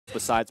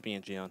besides me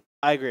and Aeon.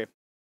 I agree.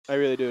 I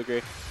really do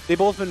agree. They've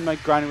both been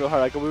like grinding real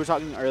hard. Like we were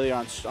talking earlier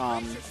on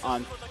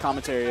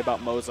commentary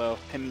about Mozo,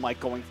 him like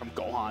going from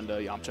Gohan to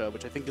Yamcha,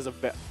 which I think is a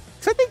bit.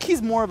 Cause I think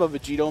he's more of a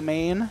Vegito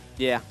main.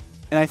 Yeah.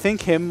 And I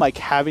think him like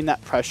having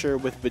that pressure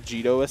with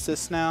Vegito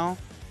assist now.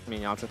 I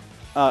mean Yamcha.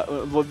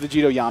 Well,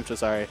 Vegito Yamcha,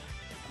 sorry.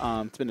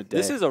 It's been a day.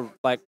 This is a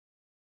like.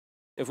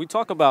 If we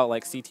talk about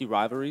like CT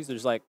rivalries,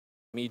 there's like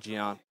me,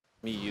 Aeon,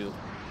 me, you.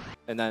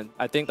 And then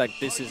I think like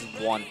this is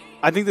one.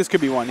 I think this could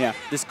be one, yeah.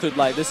 This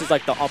is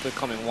like the up and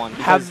coming one.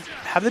 Have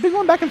they been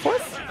going back and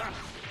forth?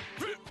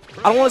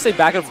 I don't want to say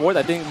back and forth.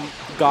 I think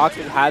Gok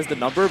has the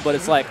number, but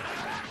it's like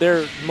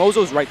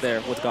Mozo's right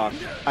there with Gok.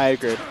 I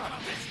agree.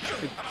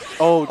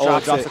 Oh,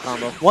 drops the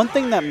combo. One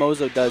thing that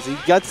Mozo does, he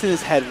gets in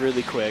his head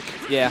really quick.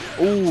 Yeah.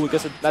 Ooh, I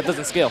guess that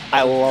doesn't scale.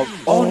 I love.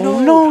 Oh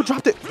no,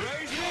 dropped it.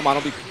 Come on,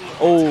 don't be.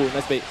 Oh,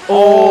 nice bait.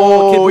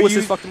 Oh, Kid Buu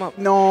just fucked him up.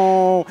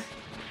 No.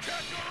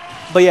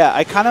 But yeah,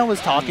 I kind of was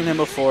talking to him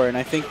before, and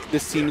I think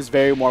this seems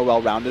very more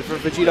well-rounded for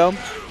Vegito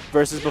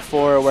versus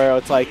before, where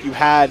it's like you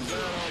had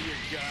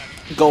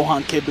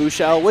Gohan Kid Buu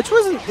shell, which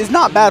is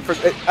not bad for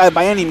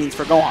by any means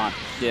for Gohan.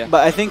 Yeah.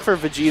 But I think for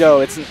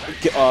Vegito,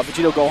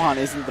 Vegito Gohan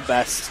isn't the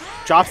best.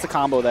 Drops the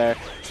combo there.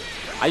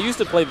 I used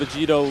to play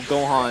Vegito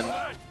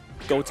Gohan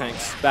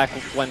Gotenks back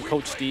when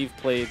Coach Steve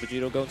played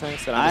Vegito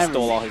Gotenks, and I just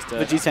stole all his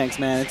tech. Vegetanks,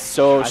 man, it's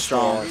so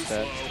strong.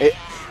 I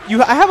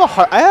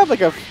have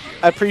like a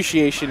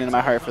appreciation in my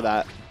heart for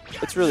that.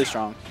 It's really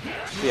strong.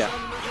 Yeah.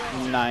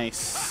 Nice.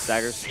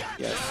 Staggers.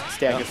 Yes.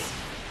 Staggers.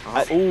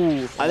 Yep.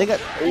 Ooh. I think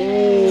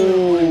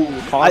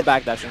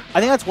backdashing. I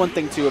think that's one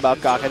thing too about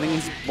Gok. I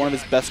think one of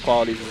his best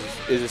qualities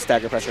is his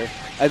stagger pressure.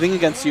 I think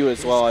against you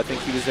as well. I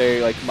think he was very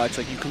much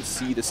like you can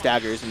see the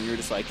staggers and you're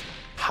just like,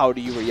 how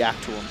do you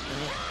react to him?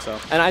 So.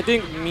 And I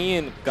think me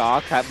and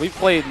Gok we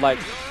played like.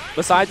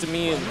 Besides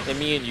me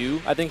and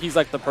you, I think he's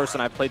like the person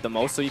I played the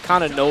most, so he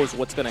kind of knows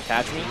what's gonna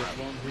catch me.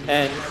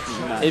 And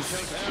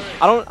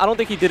if I don't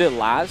think he did it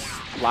last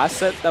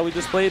set that we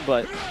just played,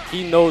 but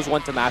he knows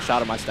when to mash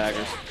out of my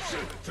staggers.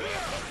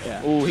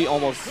 Yeah. Ooh, he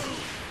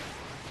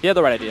had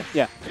the right idea.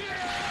 Yeah.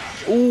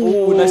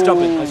 Ooh, nice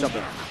jumping,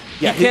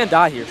 Yeah, he can't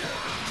die here.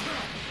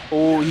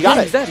 Oh, he got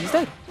it. He's dead. He's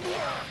dead.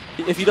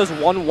 If he does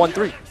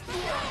 1-1-3.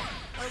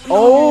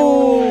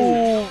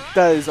 Oh,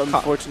 that is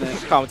unfortunate.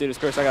 Commentator's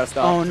curse, I gotta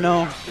stop. Oh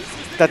no.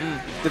 That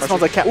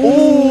smells like cat.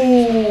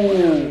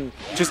 Ooh.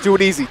 Just do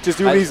it easy. Just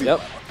do it easy.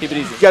 Yep. Keep it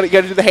easy. You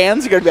gotta do the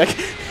hands. You gotta be like.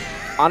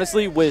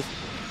 Honestly, with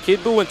Kid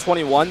Buu and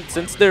 21,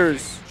 since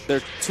there's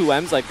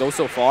 2Ms like go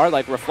so far,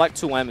 like Reflect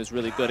 2M is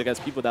really good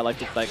against people that like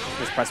to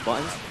just press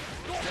buttons.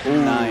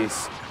 Ooh.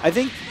 Nice. I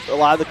think a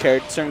lot of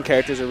the certain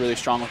characters are really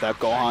strong with that.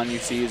 Gohan, you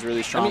see, is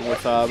really strong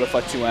with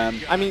Reflect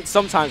 2M. I mean,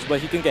 sometimes, but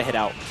he can get hit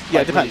out.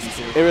 Yeah, it depends.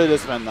 It really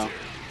does depend, though.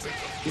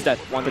 He's dead.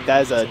 But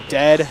that is a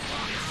dead,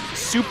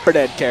 super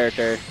dead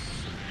character.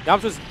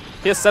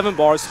 He has 7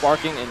 bars,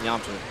 Sparking, and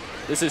Yamcha.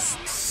 This is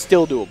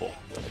still doable.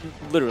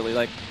 Literally,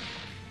 like,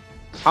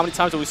 how many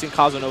times have we seen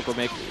Kazunoko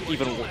make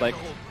even, like,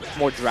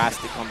 more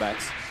drastic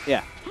comebacks?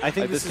 Yeah. I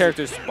think this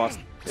character's bust.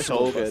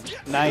 So good.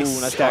 Nice. Ooh,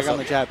 nice stagger on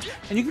the jab.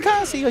 And you can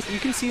kind of see, like, you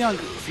can see on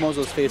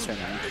Mozo's face right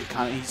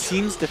now. He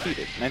seems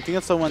defeated. And I think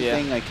that's the one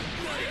thing, like,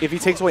 if he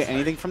takes away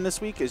anything from this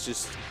week, is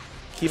just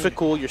keep it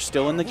cool. You're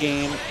still in the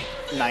game.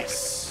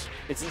 Nice.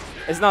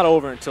 It's not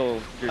over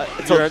until you're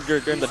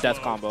in the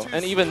death combo.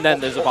 And even then,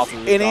 there's a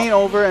possibility. It ain't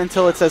over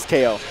until it says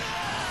KO.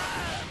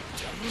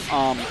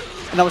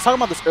 And I was talking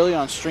about this earlier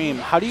on stream.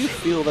 How do you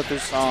feel that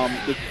there's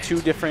the 2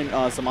 different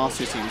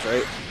Zamasu teams,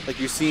 right? Like,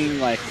 you're seeing,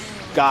 like,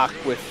 Gok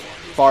with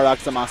Bardock,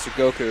 Zamasu,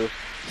 Goku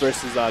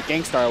versus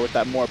Gangstar with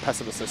that more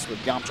passive assist with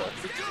Yamcha.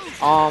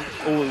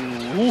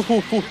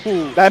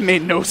 That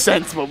made no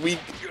sense, but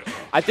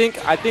I think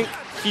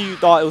he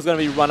thought it was gonna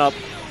be run up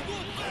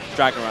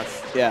Dragon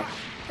Rush. Yeah.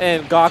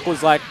 And Gok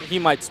was like, he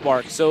might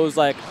spark, so it was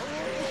like,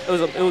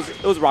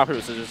 it was rock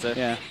paper scissors.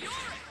 Yeah.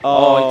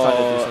 Oh, he tried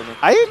to do something.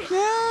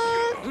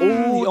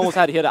 He almost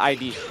had to hit an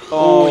ID.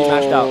 Oh, he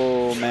mashed out.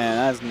 Oh man,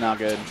 that's not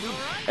good.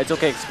 It's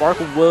okay. Spark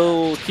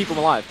will keep him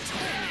alive.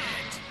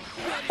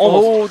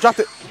 Almost. Oh, dropped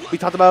it. We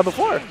talked about it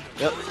before.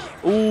 Yep.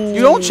 Ooh.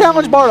 You don't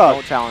challenge Bardock.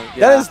 Don't challenge.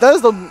 Yeah. That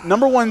is the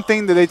 #1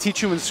 thing that they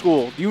teach you in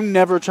school. You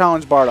never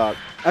challenge Bardock.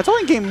 That's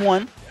only game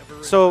 1.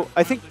 So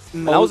I think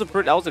that was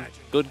a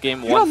good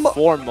game 1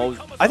 for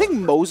Mozo. I think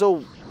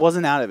Mozo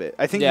wasn't out of it.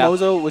 I think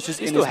Mozo was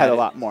just in his head a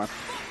lot more.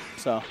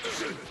 So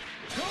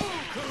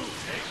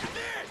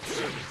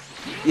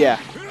yeah.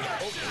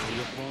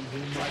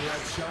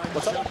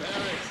 What's up?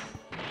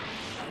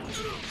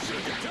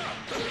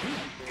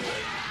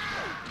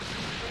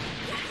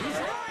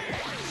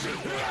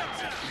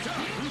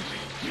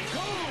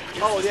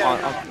 Oh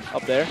yeah.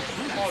 Up there.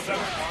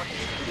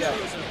 Yeah.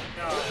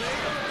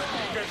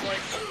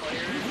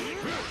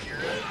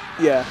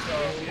 Yeah.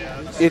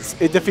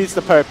 It defeats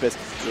the purpose.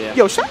 Yeah.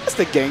 Yo, shout out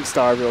to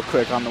Gangstar real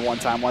quick on the one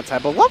time.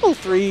 But level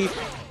 3,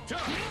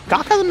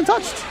 Gok hasn't been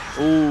touched.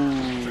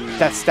 Ooh.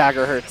 That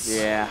stagger hurts.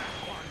 Yeah.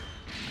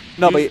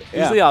 No, but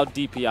usually I'll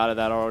DP out of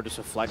that or just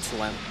reflect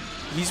slam.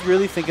 He's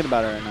really thinking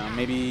about it right now.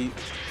 Maybe,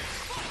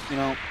 you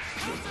know,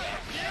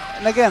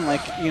 And again, like,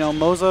 you know,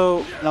 Mozo,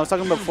 and I was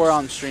talking before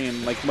on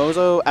stream, like,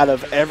 Mozo, out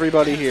of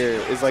everybody here,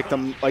 is like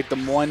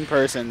the one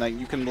person that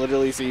you can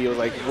literally see, was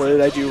like, what did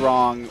I do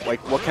wrong?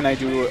 Like, what can I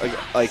do,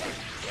 like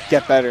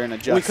get better and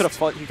adjust?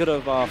 Well, he could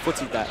have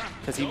footsied that,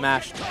 because he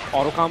mashed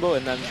auto combo,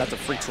 and then that's a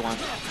free 2-on.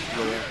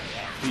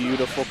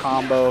 Beautiful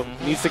combo.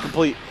 Needs to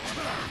complete.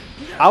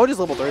 I would just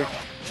level 3.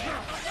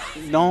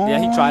 No. Yeah,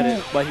 he tried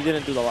it, but he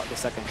didn't do the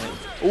second hit.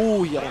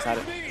 Ooh, he almost had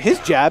it. His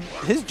jabs,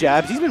 he's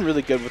been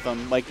really good with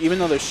them. Like, even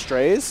though they're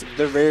strays,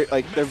 they're very,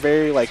 you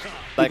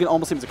can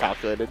almost seem to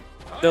calculated.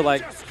 They're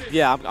like,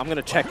 yeah, I'm going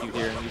to check you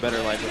here, and you better,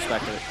 like,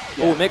 respect it.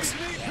 Yeah. Ooh, mix.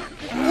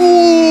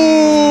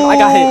 Ooh! I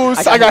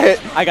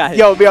got hit.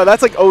 Yo,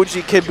 that's like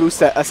OG Kid Buu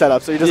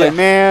setup. So you're just like,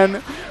 man,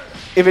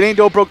 if it ain't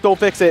dope broke, don't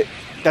fix it.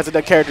 That's a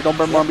dead character. Don't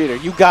burn more meter.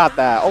 You got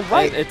that. All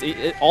right.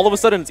 All of a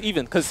sudden, it's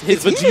even because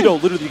his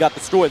Vegito literally got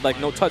destroyed, like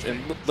no touch.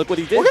 And look what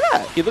he did. Look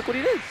at that. Look what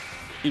he did.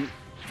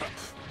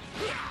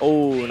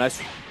 Oh,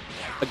 nice.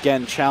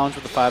 Again, challenge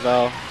with the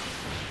 5L.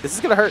 This is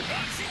going to hurt.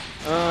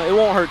 It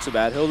won't hurt too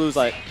bad. He'll lose,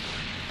 like,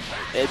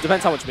 it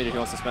depends how much meter he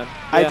wants to spend.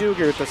 Yeah. I do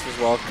agree with this as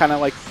well. Kind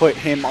of like put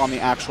him on the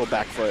actual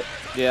back foot.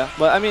 Yeah.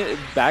 But, I mean,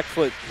 back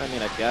foot, I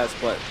mean, I guess,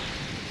 but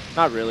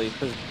not really.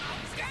 Because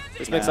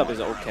this mix-up is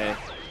okay.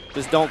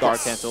 Just don't guard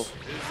cancel.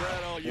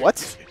 What?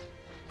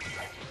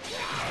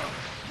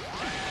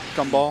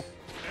 Gumball.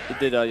 He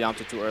did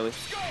Yamcha too early.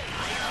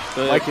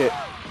 So like it.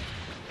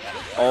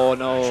 Oh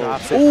no.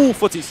 Ooh,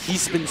 footsies.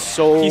 He's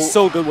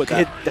so good with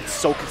that. That's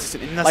so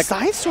consistent. And the like,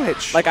 side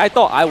switch. Like I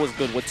thought I was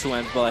good with 2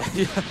 ends, but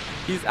like,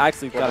 he's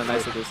actually kind of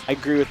nice with this. I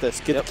agree with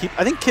this. I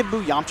think Kid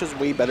Buu Yamcha's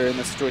way better in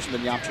this situation than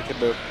Yamcha Kid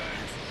Buu.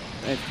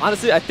 And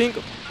honestly, I think.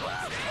 Ooh,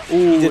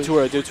 he did too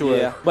early.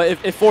 Yeah, but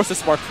it forces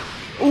Spark.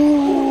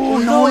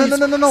 Ooh,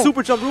 no.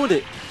 Super jump ruined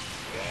it.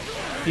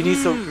 He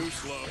needs to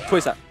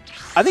twist that.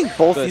 I think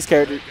both these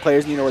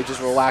players need to like just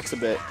relax a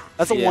bit.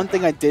 That's the one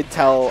thing I did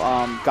tell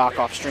Gok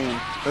off stream.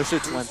 Those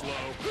shit's went.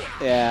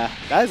 Yeah,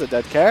 that is a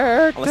dead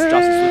character. Unless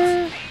Josh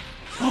is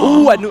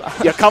Ooh, I knew.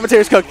 Yeah,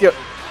 commentator's cooked. Yo,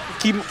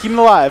 keep him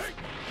alive.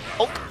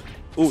 Oh.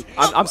 Ooh,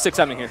 I'm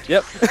 6-7 here.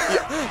 Yep.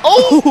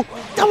 Oh,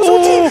 that was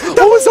OD.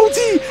 That was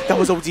OD. That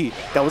was OD.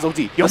 That was OD.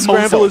 Yo, the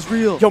scramble is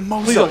real. Yo,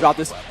 Mozo. Please don't drop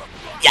this.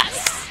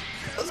 Yes.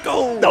 Let's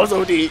go. That was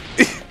OD.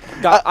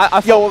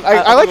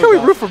 I like how we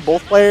root for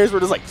both players. We're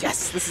just like,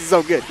 yes, this is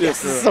so good.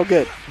 Yes, this is so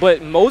good.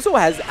 But Mozo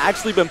has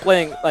actually been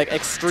playing like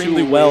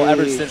extremely well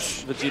ever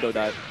since Vegito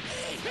died.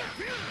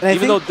 And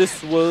even though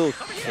this will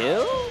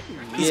kill,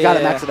 he's got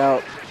to max it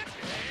out.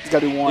 He's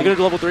got to do 1. You're gonna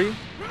do level 3?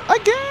 I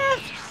guess.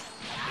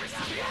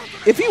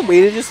 If he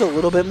waited just a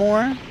little bit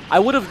more, I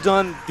would have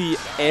done the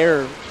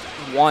air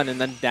 1 and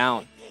then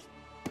down,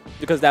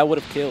 because that would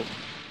have killed.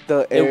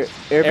 The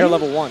air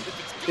level 1.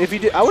 If he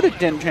did, I would have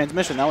done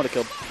transmission. That would have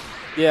killed.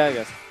 Yeah, I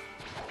guess.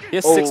 He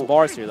has 6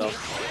 bars here though.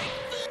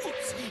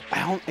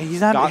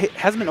 He's not.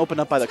 Hasn't been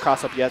opened up by the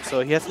cross up yet,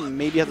 so he has to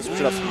maybe have to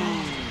switch it up.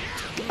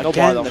 No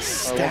bar though. The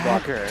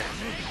stagger.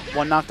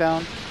 1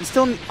 knockdown. He's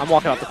still. I'm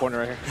walking out the corner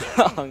right here.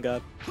 Oh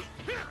god.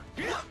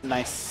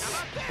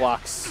 Nice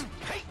blocks.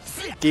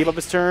 Gave up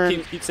his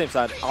turn. Keep same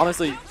side.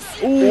 Honestly.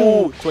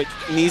 Ooh. Twitch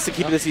needs to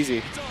keep it this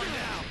easy.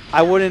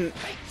 I wouldn't.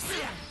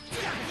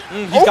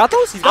 He's got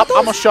those. He's got those.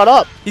 I'm gonna shut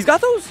up. He's got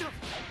those.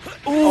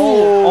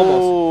 Ooh,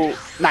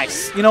 almost.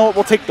 Nice. You know what?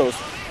 We'll take those.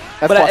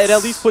 But it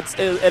at least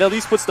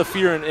puts the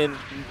fear in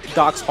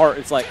Doc's heart.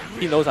 It's like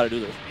he knows how to do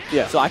this.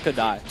 Yeah. So I could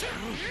die.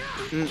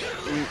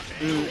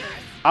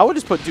 I would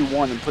just do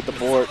 1 and put the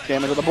board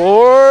damage on the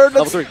board.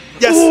 Level 3.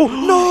 Yes. Ooh,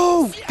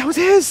 no. That was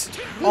his.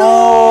 No.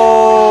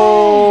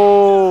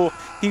 Oh,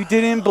 he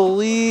didn't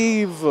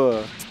believe.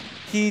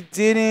 He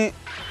didn't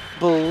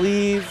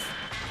believe.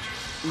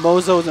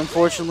 Mozo is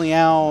unfortunately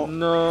out.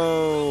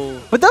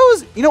 No. But that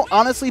was, you know,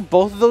 honestly,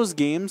 both of those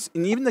games,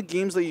 and even the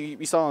games that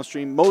you saw on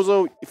stream,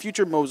 Mozo,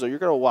 future Mozo, you're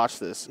going to watch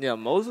this. Yeah,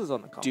 Mozo's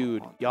on the come up.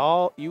 Dude,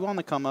 you on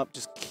the come up,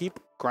 just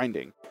keep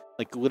grinding.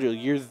 Like, literally,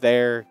 you're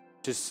there.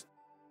 Just,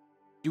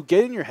 you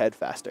get in your head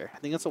faster. I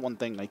think that's the one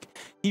thing. Like,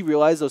 he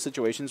realized those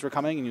situations were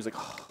coming, and he was like,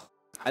 oh.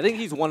 I think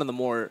he's one of the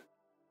more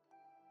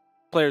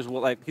players,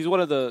 he's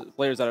one of the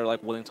players that are,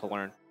 like, willing to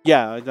learn.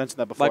 Yeah, I mentioned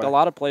that before. Like, a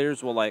lot of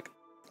players will, like,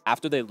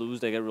 after they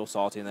lose, they get real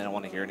salty and they don't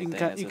want to hear anything.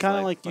 You kind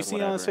of like you see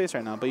it on his face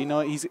right now, but you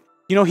know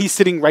he's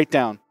sitting right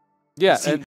down. Yeah,